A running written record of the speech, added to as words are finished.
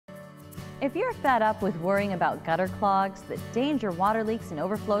If you're fed up with worrying about gutter clogs, the danger water leaks and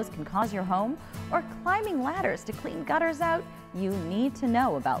overflows can cause your home, or climbing ladders to clean gutters out, you need to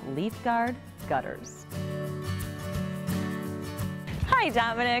know about Leafguard gutters. Hi,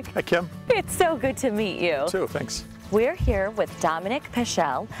 Dominic. Hi, Kim. It's so good to meet you. Too, thanks. We're here with Dominic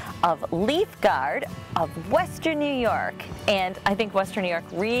Pichel of Leafguard of Western New York. And I think Western New York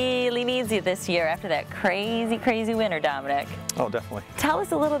really needs you this year after that crazy, crazy winter, Dominic. Oh, definitely. Tell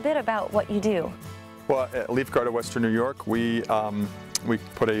us a little bit about what you do. Well, at Leafguard of Western New York, we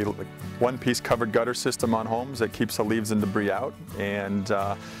put a one-piece covered gutter system on homes that keeps the leaves and debris out. And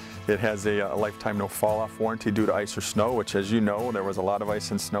it has a lifetime no fall-off warranty due to ice or snow, which, as you know, there was a lot of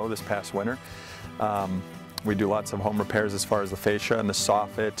ice and snow this past winter. We do lots of home repairs as far as the fascia and the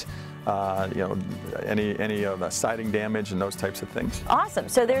soffit, you know, any of the siding damage and those types of things. Awesome.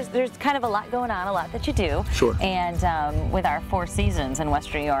 So there's kind of a lot going on, a lot that you do. Sure. And with our 4 seasons in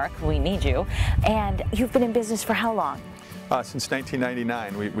Western New York, we need you. And you've been in business for how long? Since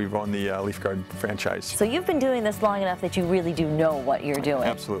 1999, we've owned the Leafguard franchise. So you've been doing this long enough that you really do know what you're doing.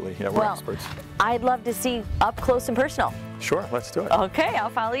 Absolutely. Yeah, we're experts. I'd love to see up close and personal. Sure, let's do it. Okay,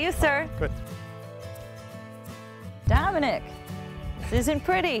 I'll follow you, sir. Good. Dominic, this isn't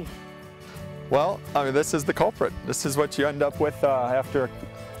pretty. Well, I mean, this is the culprit. This is what you end up with after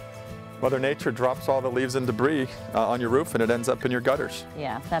Mother Nature drops all the leaves and debris on your roof, and it ends up in your gutters.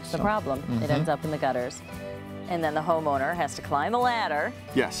 Yeah, that's the problem. It ends up in the gutters. And then the homeowner has to climb a ladder.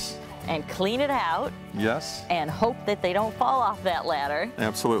 Yes. And clean it out. Yes. And hope that they don't fall off that ladder.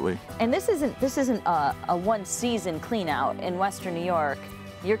 Absolutely. And this isn't a one-season clean out in Western New York.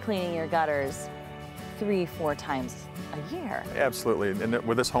 You're cleaning your gutters 3-4 times a year. Absolutely, and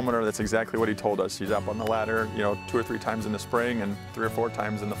with this homeowner, that's exactly what he told us. He's up on the ladder, you know, 2 or 3 times in the spring and 3 or 4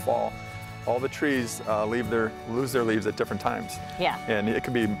 times in the fall. All the trees lose their leaves at different times. Yeah. And it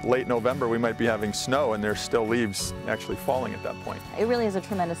could be late November, we might be having snow and there's still leaves actually falling at that point. It really is a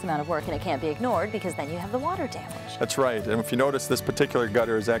tremendous amount of work, and it can't be ignored because then you have the water damage. That's right, and if you notice, this particular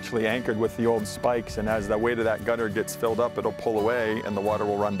gutter is actually anchored with the old spikes, and as the weight of that gutter gets filled up, it'll pull away and the water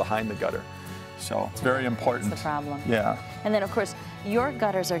will run behind the gutter. So it's very important. That's the problem. Yeah. And then, of course, your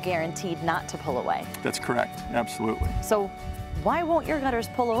gutters are guaranteed not to pull away. That's correct, absolutely. So why won't your gutters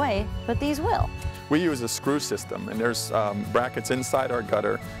pull away, but these will? We use a screw system, and there's brackets inside our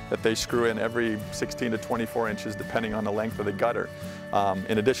gutter that they screw in every 16 to 24 inches, depending on the length of the gutter.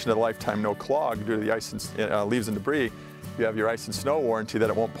 In addition to the lifetime no clog due to the ice and leaves and debris, you have your ice and snow warranty that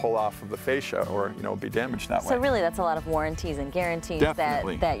it won't pull off of the fascia or, you know, be damaged that way. So really, that's a lot of warranties and guarantees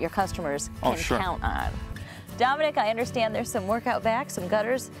that your customers can count on. Dominic, I understand there's some work out back, some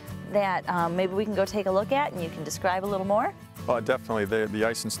gutters that maybe we can go take a look at, and you can describe a little more? Definitely. The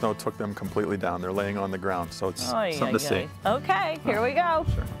ice and snow took them completely down. They're laying on the ground, so it's something to see. Okay, here we go.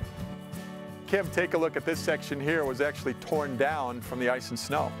 Sure. Kim, take a look at this section here. It was actually torn down from the ice and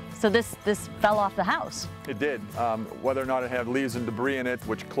snow. So this fell off the house? It did. Whether or not it had leaves and debris in it,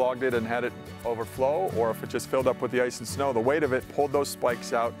 which clogged it and had it overflow, or if it just filled up with the ice and snow, the weight of it pulled those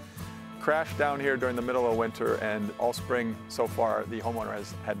spikes out, crashed down here during the middle of winter, and all spring so far the homeowner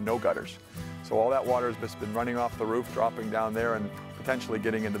has had no gutters. So all that water has just been running off the roof, dropping down there, and potentially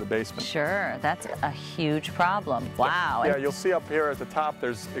getting into the basement. Sure, that's a huge problem. Wow. Yeah, you'll see up here at the top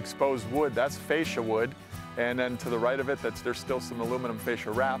there's exposed wood. That's fascia wood. And then to the right of it, there's still some aluminum fascia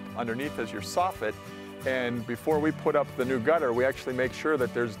wrap. Underneath is your soffit. And before we put up the new gutter, we actually make sure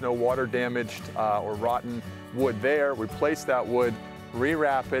that there's no water damaged or rotten wood there. Replace that wood,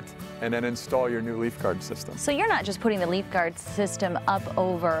 rewrap it, and then install your new Leafguard system. So you're not just putting the Leafguard system up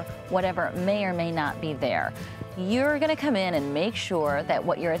over whatever may or may not be there. You're going to come in and make sure that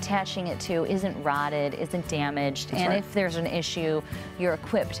what you're attaching it to isn't rotted, isn't damaged, and if there's an issue, you're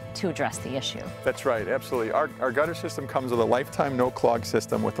equipped to address the issue. That's right, absolutely. Our gutter system comes with a lifetime no clog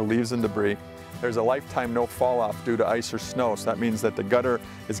system with the leaves and debris. There's a lifetime no fall off due to ice or snow, so that means that the gutter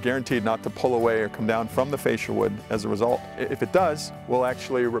is guaranteed not to pull away or come down from the fascia wood as a result. If it does, we'll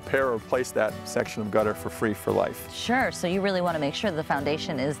actually repair or replace that section of gutter for free for life. Sure, so you really want to make sure the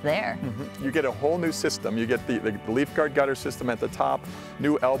foundation is there. You get a whole new system. You get the Leafguard gutter system at the top,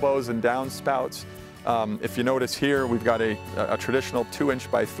 new elbows and downspouts. If you notice here, we've got a traditional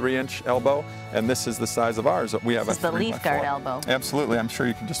 2-inch by 3-inch elbow, and this is the size of ours. We have a 3 by 4. This is the Leafguard elbow. Absolutely. I'm sure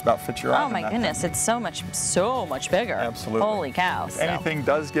you can just about fit your eye. Oh my goodness, it's so much bigger. Absolutely. Holy cow. If anything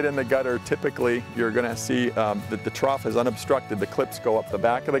does get in the gutter, typically you're going to see that the trough is unobstructed. The clips go up the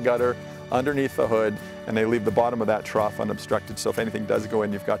back of the gutter, underneath the hood, and they leave the bottom of that trough unobstructed. So if anything does go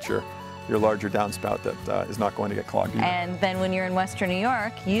in, you've got your your larger downspout that is not going to get clogged either. And then when you're in Western New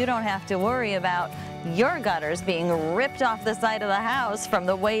York, you don't have to worry about your gutters being ripped off the side of the house from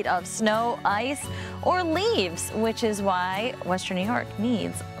the weight of snow, ice, or leaves, which is why Western New York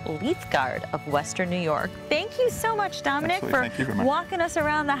needs Leafguard of Western New York. Thank you so much, Dominic, for walking us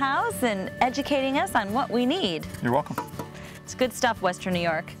around the house and educating us on what we need. You're welcome. It's good stuff, Western New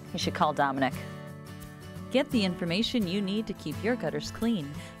York. You should call Dominic. Get the information you need to keep your gutters clean.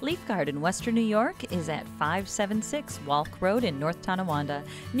 Leafguard in Western New York is at 576 Walk Road in North Tonawanda,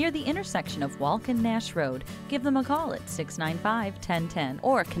 near the intersection of Walk and Nash Road. Give them a call at 695-1010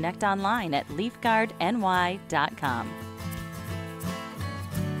 or connect online at leafguardny.com.